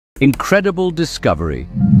Incredible discovery.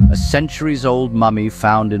 A centuries-old mummy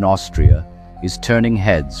found in Austria is turning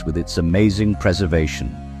heads with its amazing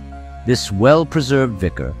preservation. This well-preserved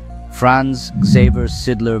vicar, Franz Xaver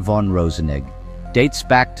Sidler von Rosenegg, dates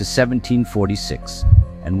back to 1746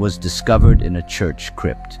 and was discovered in a church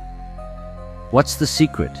crypt. What's the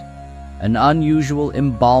secret? An unusual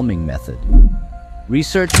embalming method.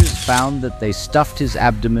 Researchers found that they stuffed his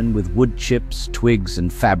abdomen with wood chips, twigs,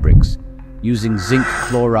 and fabrics, using zinc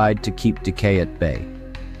chloride to keep decay at bay.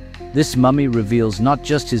 This mummy reveals not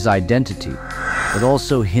just his identity, but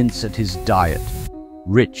also hints at his diet,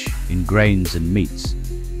 rich in grains and meats,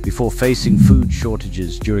 before facing food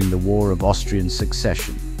shortages during the War of Austrian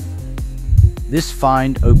Succession. This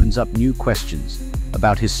find opens up new questions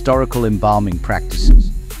about historical embalming practices,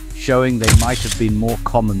 showing they might have been more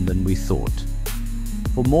common than we thought.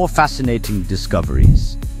 For more fascinating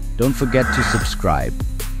discoveries, don't forget to subscribe.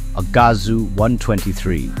 Agazu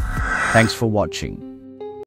 123. Thanks for watching.